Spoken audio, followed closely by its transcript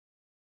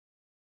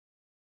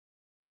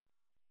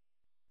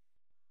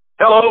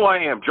Hello, I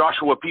am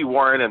Joshua P.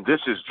 Warren, and this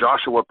is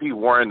Joshua P.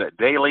 Warren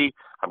Daily.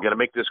 I'm going to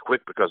make this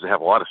quick because I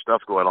have a lot of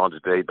stuff going on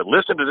today, but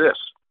listen to this.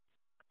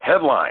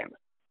 Headline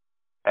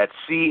at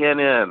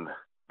CNN.com.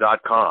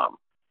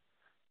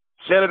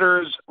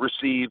 Senators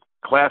receive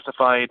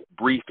classified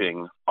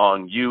briefing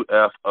on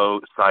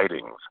UFO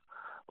sightings.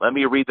 Let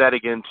me read that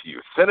again to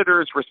you.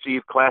 Senators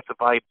receive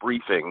classified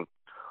briefing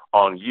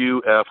on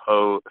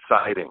UFO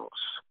sightings.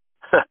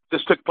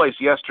 This took place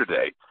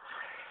yesterday.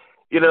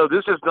 You know,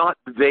 this is not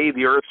the day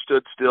the Earth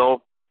stood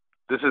still.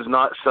 This is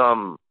not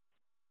some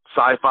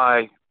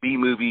sci-fi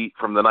B-movie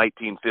from the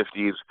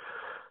 1950s.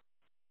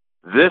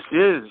 This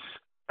is,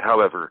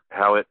 however,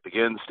 how it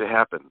begins to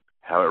happen,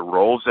 how it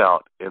rolls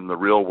out in the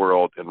real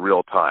world in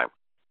real time.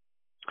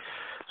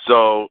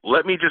 So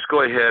let me just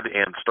go ahead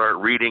and start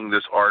reading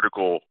this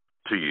article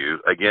to you,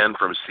 again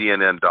from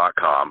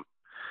CNN.com.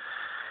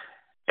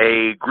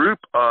 A group,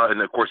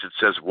 and of course it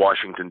says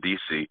Washington,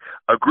 D.C.,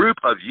 a group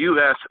of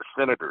U.S.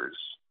 senators,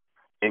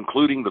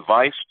 including the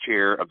vice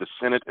chair of the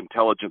Senate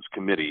Intelligence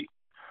Committee,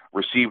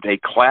 received a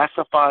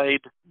classified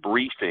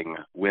briefing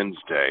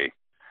Wednesday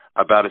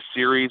about a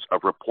series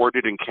of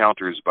reported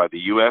encounters by the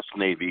U.S.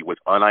 Navy with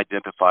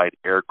unidentified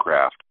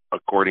aircraft,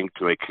 according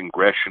to a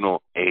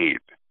congressional aide.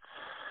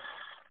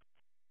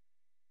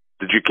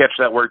 Did you catch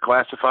that word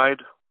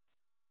classified?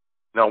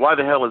 Now, why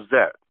the hell is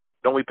that?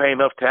 Don't we pay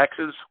enough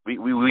taxes? We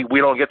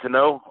don't get to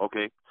know?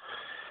 Okay.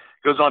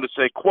 Goes on to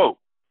say, quote,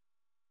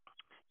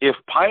 if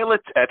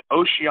pilots at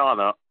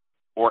Oceana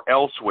or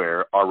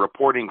elsewhere are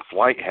reporting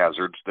flight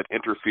hazards that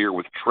interfere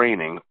with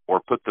training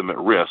or put them at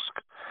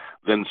risk,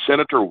 then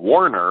Senator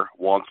Warner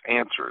wants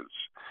answers.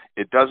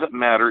 It doesn't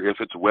matter if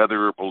it's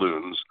weather or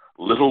balloons,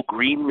 little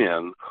green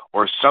men,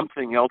 or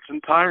something else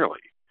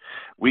entirely.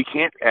 We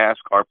can't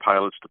ask our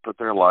pilots to put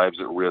their lives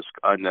at risk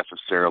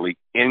unnecessarily,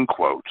 end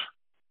quote.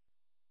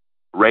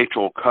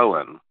 Rachel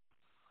Cohen,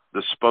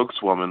 the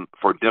spokeswoman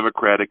for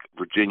Democratic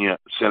Virginia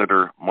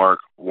Senator Mark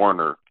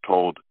Warner,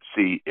 told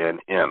CNN.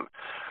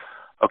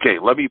 Okay,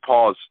 let me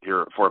pause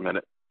here for a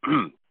minute.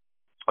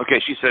 Okay,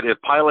 she said if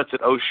pilots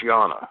at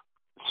Oceana.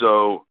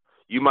 So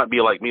you might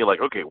be like me, like,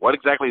 okay, what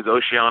exactly is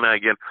Oceana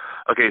again?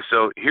 Okay,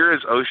 so here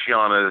is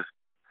Oceana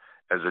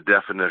as a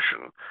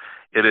definition.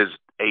 It is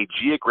a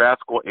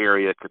geographical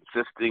area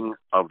consisting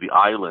of the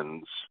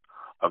islands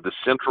of the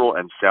Central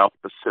and South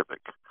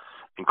Pacific,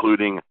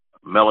 including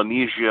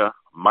Melanesia,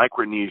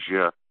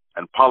 Micronesia,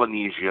 and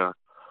Polynesia,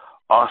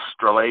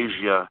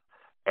 Australasia,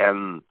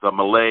 and the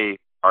Malay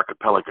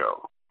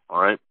Archipelago.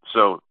 All right?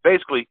 So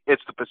basically,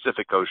 it's the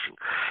Pacific Ocean.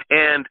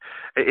 And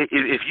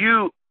if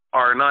you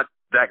are not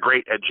that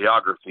great at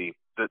geography,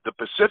 the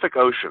Pacific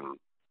Ocean,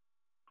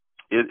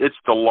 it's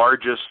the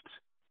largest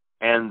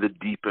and the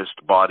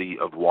deepest body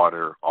of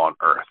water on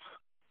Earth.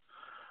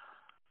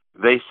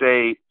 They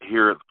say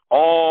here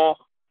all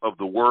of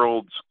the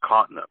world's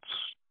continents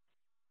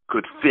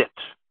could fit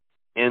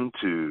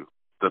into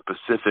the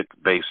Pacific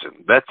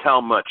Basin. That's how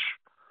much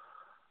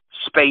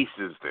space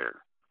is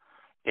there.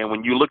 And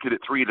when you look at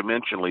it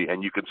three-dimensionally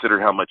and you consider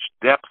how much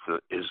depth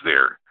is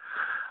there,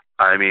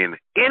 I mean,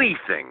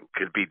 anything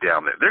could be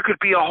down there. There could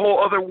be a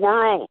whole other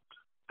world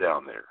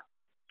down there.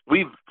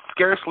 We've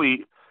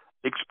scarcely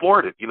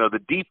explored it. You know, the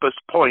deepest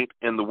point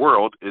in the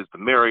world is the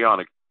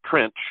Mariana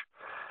Trench,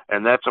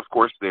 and that's, of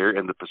course, there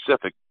in the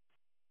Pacific.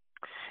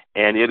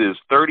 And it is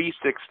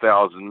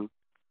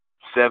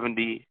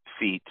 36,070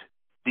 feet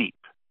deep.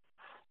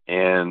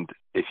 And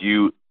if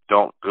you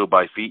don't go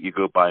by feet, you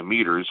go by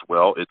meters.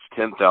 Well, it's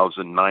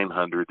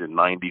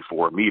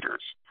 10,994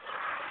 meters.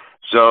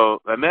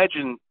 So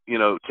imagine, you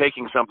know,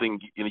 taking something,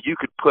 you know, you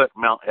could put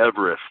Mount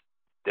Everest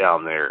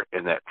down there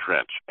in that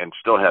trench and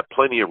still have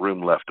plenty of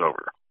room left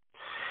over.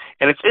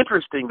 And it's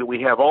interesting that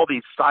we have all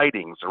these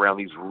sightings around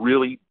these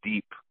really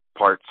deep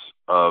parts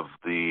of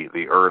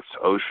the Earth's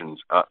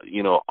oceans.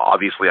 You know,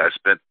 obviously I've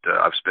spent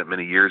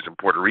many years in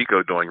Puerto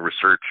Rico doing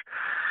research.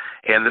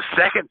 And the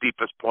second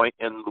deepest point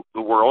in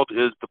the world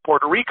is the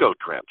Puerto Rico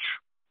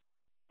Trench.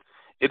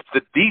 It's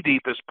the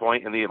deepest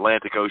point in the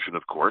Atlantic Ocean,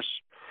 of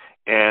course,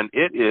 and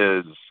it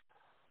is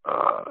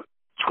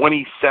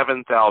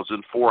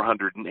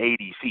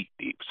 27,480 feet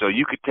deep. So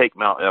you could take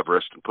Mount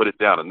Everest and put it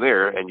down in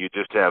there, and you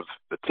just have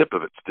the tip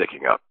of it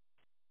sticking up.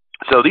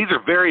 So these are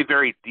very,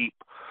 very deep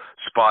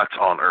spots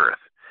on Earth.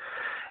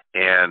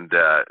 And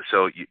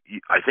so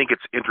I think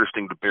it's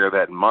interesting to bear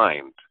that in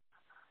mind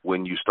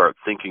when you start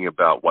thinking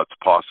about what's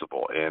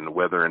possible and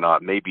whether or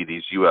not maybe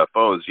these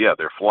UFOs, yeah,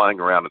 they're flying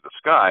around in the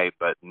sky,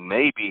 but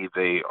maybe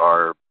they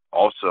are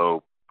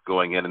also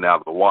going in and out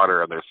of the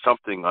water and there's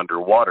something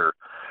underwater.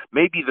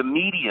 Maybe the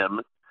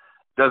medium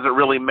doesn't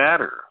really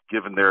matter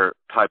given their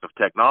type of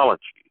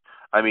technology.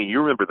 I mean, you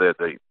remember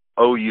the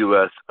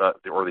OUS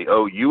or the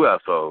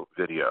OUFO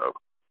video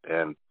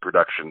and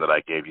production that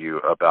I gave you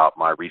about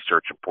my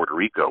research in Puerto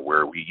Rico,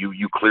 where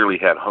you clearly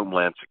had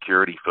Homeland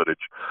Security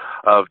footage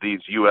of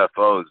these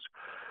UFOs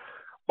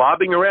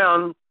bobbing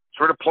around,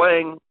 sort of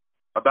playing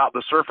about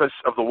the surface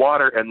of the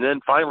water, and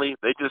then finally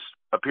they just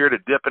appear to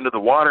dip into the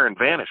water and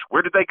vanish.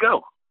 Where did they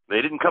go?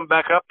 They didn't come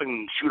back up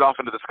and shoot off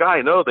into the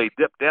sky. No, they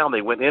dipped down.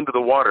 They went into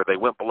the water. They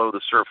went below the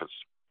surface.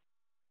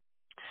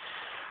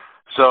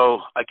 So,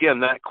 again,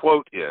 that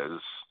quote is,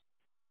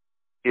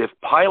 if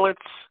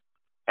pilots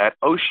at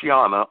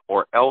Oceana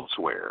or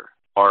elsewhere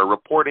are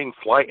reporting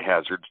flight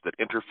hazards that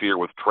interfere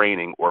with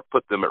training or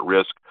put them at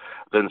risk,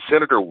 then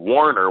Senator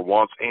Warner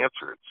wants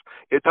answers.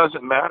 It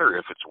doesn't matter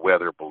if it's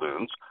weather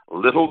balloons,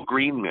 little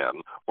green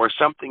men, or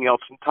something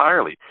else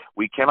entirely.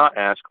 We cannot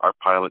ask our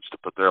pilots to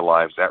put their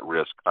lives at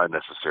risk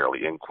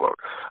unnecessarily, end quote.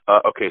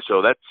 Okay,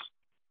 so that's,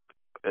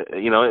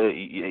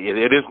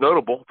 it is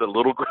notable that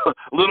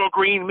little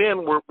green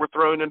men were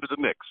thrown into the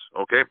mix,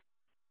 okay?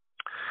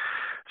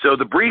 So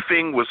the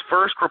briefing was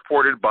first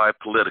reported by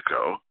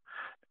Politico.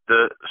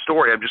 The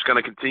story, I'm just going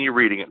to continue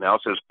reading it now,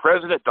 it says,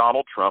 President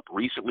Donald Trump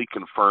recently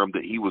confirmed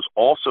that he was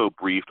also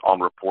briefed on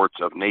reports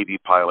of Navy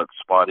pilots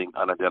spotting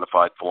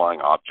unidentified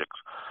flying objects.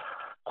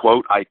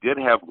 Quote, I did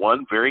have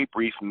one very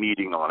brief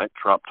meeting on it,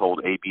 Trump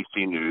told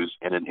ABC News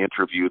in an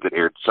interview that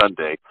aired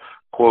Sunday.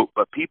 Quote,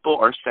 but people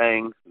are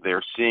saying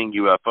they're seeing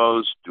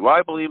UFOs. Do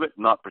I believe it?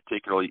 Not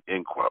particularly,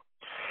 end quote.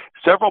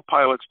 Several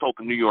pilots told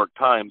the New York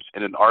Times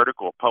in an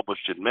article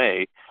published in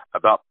May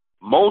about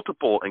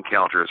multiple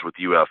encounters with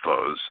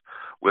UFOs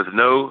with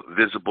no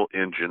visible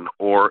engine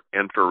or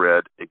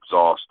infrared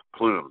exhaust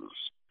plumes.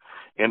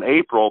 In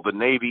April, the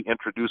Navy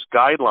introduced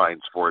guidelines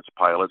for its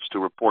pilots to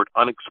report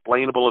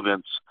unexplainable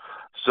events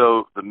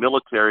so the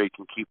military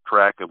can keep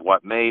track of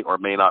what may or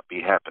may not be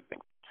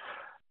happening.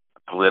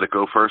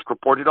 Politico first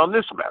reported on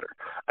this matter.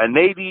 A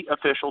Navy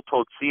official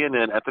told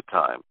CNN at the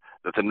time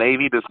that the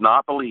Navy does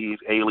not believe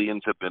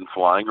aliens have been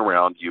flying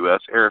around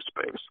U.S.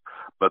 airspace,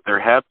 but there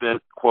have been,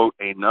 quote,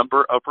 a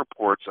number of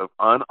reports of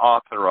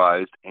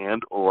unauthorized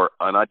and or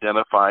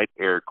unidentified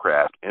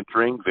aircraft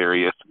entering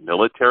various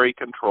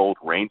military-controlled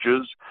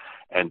ranges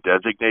and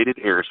designated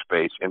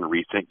airspace in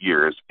recent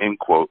years, end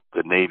quote,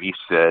 the Navy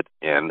said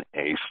in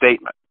a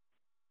statement.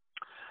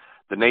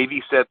 The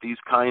Navy said these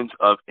kinds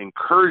of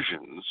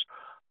incursions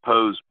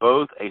pose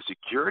both a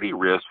security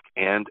risk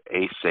and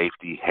a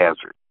safety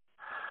hazard.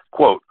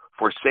 Quote,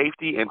 for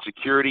safety and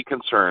security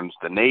concerns,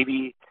 the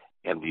Navy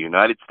and the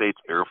United States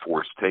Air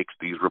Force takes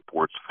these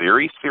reports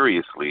very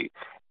seriously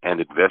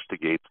and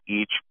investigates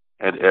each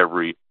and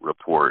every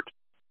report,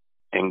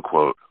 end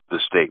quote, the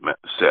statement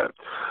said.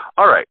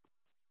 All right.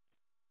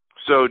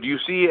 So do you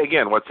see,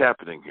 again, what's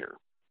happening here?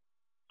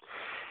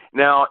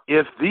 Now,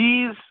 if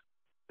these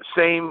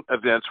same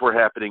events were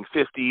happening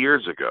 50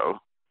 years ago,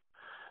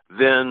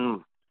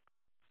 then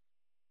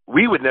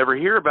we would never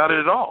hear about it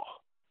at all.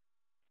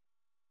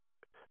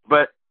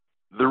 But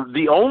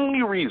the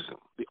only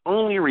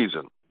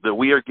reason that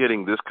we are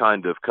getting this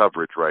kind of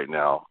coverage right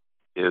now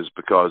is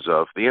because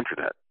of the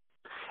internet.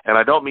 And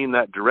I don't mean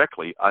that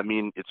directly. I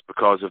mean it's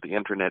because of the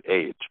internet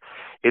age.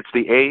 It's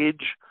the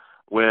age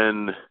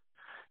when,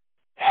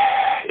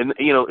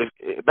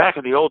 back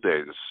in the old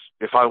days,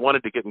 if I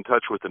wanted to get in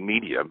touch with the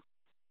media,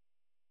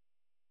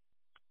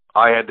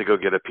 I had to go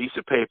get a piece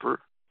of paper,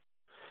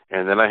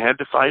 and then I had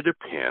to find a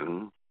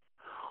pen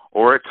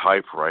or a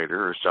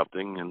typewriter or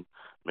something and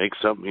make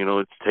some,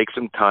 it takes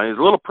some time. It's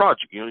a little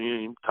project.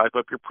 You type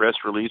up your press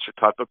release or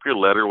type up your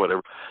letter,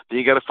 whatever. Then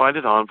you got to find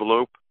an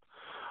envelope.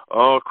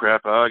 Oh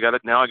crap! I got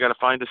it now. I got to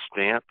find a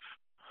stamp.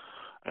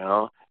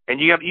 And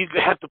you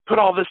have to put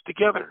all this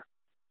together.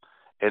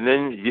 And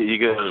then you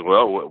go,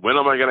 well, when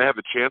am I going to have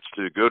a chance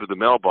to go to the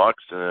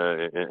mailbox?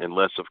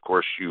 Unless, of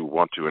course, you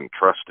want to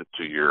entrust it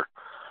to your,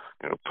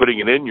 putting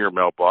it in your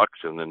mailbox,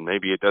 and then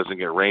maybe it doesn't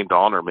get rained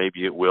on, or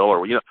maybe it will,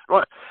 or it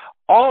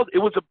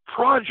was a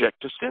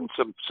project to send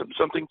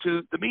something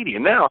to the media.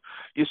 Now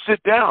you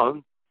sit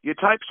down, you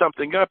type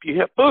something up, you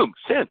hit boom,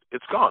 send.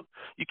 It's gone.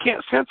 You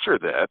can't censor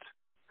that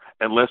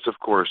unless, of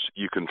course,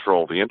 you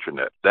control the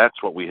internet.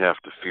 That's what we have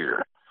to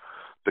fear,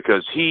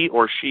 because he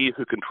or she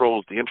who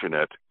controls the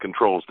internet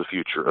controls the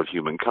future of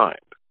humankind.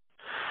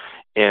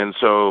 And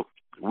so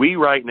we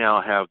right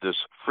now have this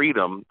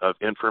freedom of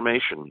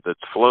information that's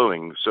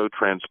flowing so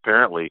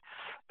transparently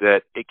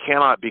that it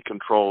cannot be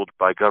controlled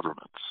by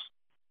governments.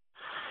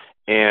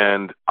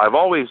 And I've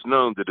always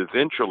known that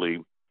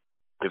eventually,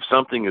 if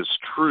something is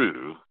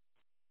true,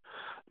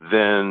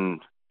 then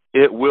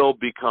it will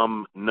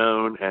become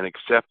known and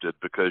accepted,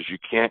 because you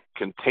can't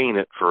contain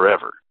it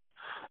forever,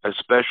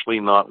 especially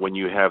not when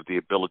you have the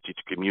ability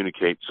to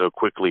communicate so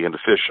quickly and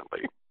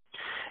efficiently.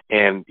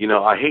 And,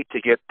 I hate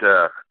to get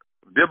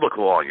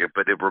biblical on you,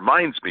 but it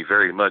reminds me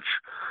very much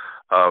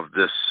of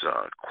this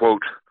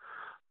quote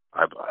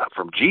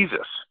from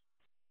Jesus.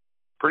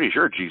 Pretty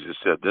sure Jesus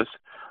said this.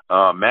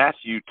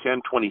 Matthew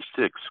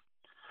 10:26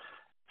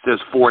 says,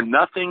 for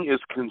nothing is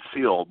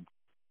concealed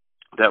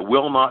that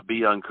will not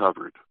be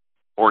uncovered,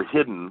 or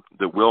hidden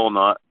that will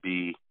not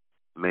be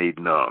made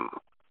known.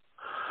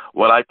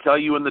 What I tell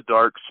you in the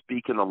dark,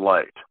 speak in the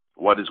light.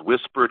 What is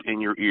whispered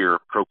in your ear,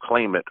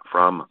 proclaim it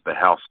from the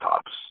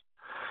housetops.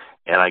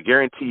 And I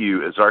guarantee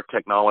you, as our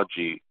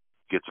technology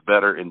gets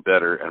better and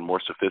better and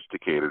more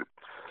sophisticated,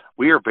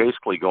 we are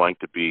basically going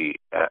to be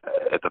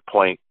at the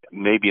point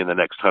maybe in the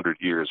next 100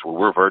 years where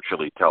we're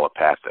virtually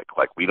telepathic.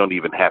 Like we don't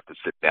even have to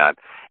sit down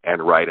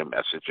and write a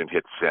message and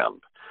hit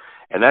send.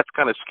 And that's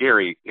kind of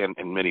scary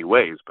in many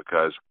ways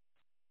because,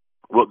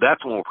 well,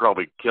 that's when we'll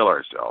probably kill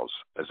ourselves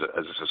as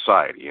a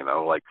society, you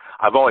know. Like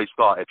I've always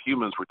thought if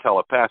humans were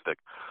telepathic,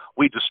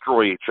 we'd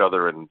destroy each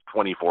other in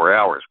 24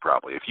 hours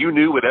probably. If you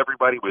knew what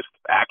everybody was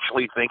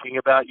actually thinking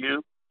about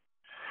you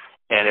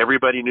and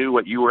everybody knew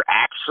what you were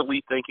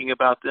actually thinking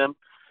about them,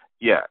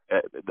 yeah,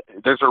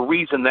 there's a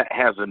reason that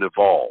hasn't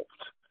evolved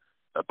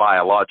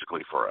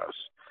biologically for us.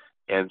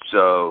 And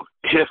so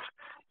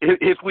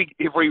if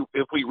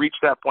we reach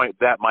that point,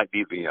 that might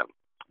be the end.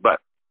 But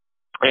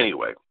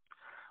anyway,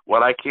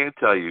 what I can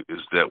tell you is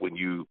that when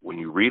you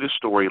read a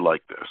story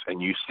like this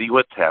and you see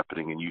what's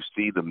happening and you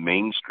see the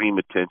mainstream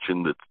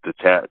attention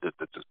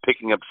that's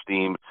picking up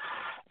steam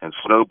and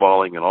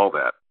snowballing and all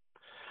that,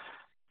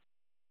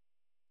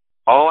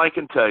 all I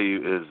can tell you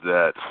is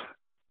that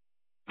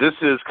this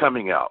is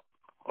coming out,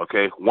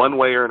 okay, one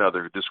way or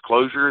another.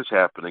 Disclosure is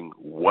happening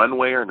one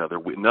way or another.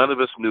 None of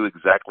us knew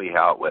exactly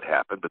how it would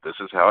happen, but this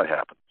is how it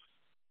happened.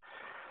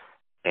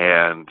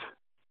 And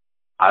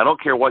I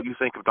don't care what you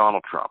think of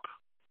Donald Trump,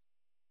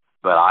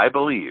 but I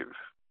believe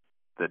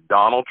that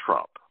Donald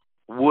Trump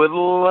would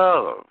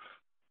love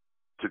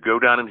to go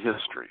down in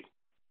history,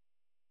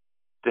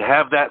 to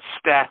have that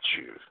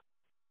statue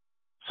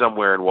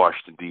somewhere in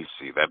Washington,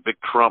 D.C., that big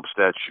Trump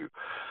statue,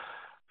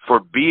 for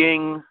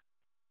being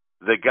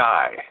the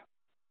guy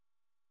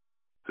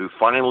who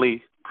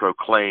finally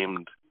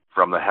proclaimed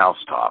from the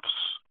housetops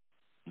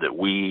that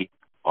we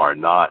are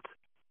not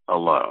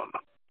alone.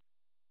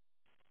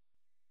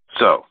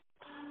 So,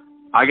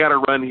 I got to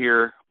run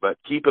here, but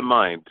keep in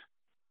mind,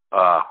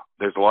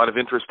 there's a lot of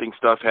interesting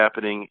stuff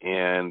happening,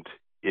 and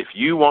if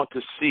you want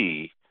to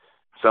see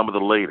some of the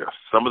latest,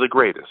 some of the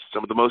greatest,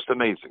 some of the most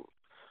amazing,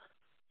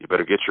 you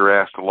better get your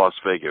ass to Las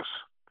Vegas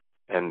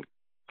and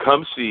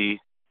come see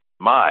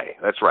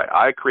that's right,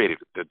 I created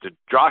it, the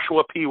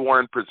Joshua P.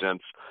 Warren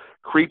Presents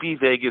Creepy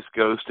Vegas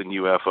Ghost and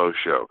UFO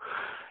Show.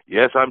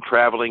 Yes, I'm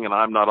traveling, and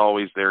I'm not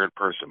always there in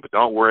person, but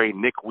don't worry,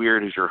 Nick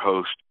Weird is your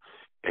host,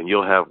 and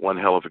you'll have one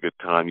hell of a good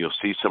time. You'll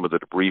see some of the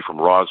debris from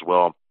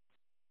Roswell.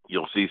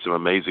 You'll see some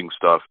amazing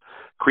stuff.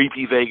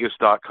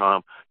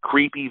 CreepyVegas.com.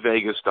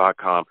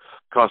 CreepyVegas.com.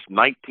 Costs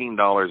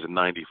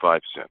 $19.95.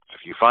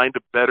 If you find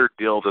a better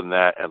deal than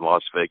that in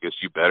Las Vegas,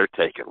 you better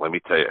take it. Let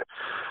me tell you.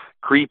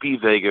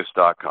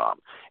 CreepyVegas.com.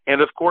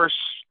 And, of course,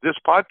 this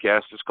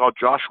podcast is called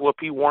Joshua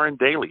P. Warren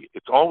Daily.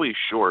 It's always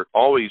short,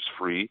 always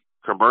free,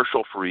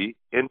 commercial-free,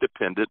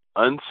 independent,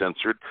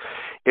 uncensored.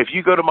 If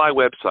you go to my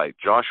website,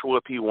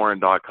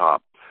 joshuapwarren.com,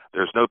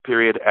 there's no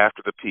period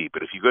after the P.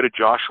 But if you go to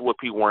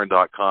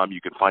joshuapwarren.com,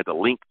 you can find a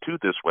link to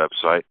this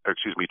website,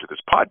 to this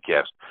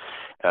podcast.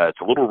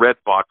 It's a little red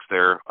box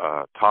there,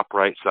 top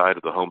right side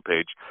of the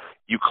homepage.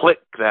 You click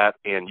that,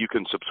 and you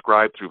can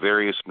subscribe through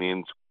various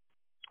means,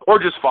 or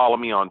just follow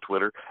me on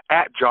Twitter,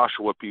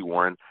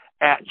 @JoshuaPWarren,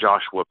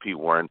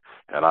 @JoshuaPWarren,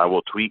 and I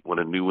will tweet when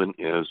a new one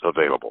is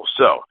available.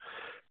 So,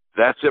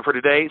 that's it for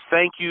today.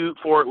 Thank you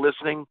for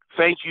listening.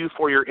 Thank you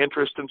for your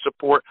interest and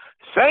support.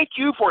 Thank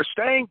you for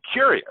staying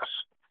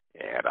curious.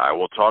 And I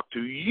will talk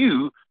to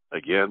you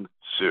again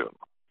soon.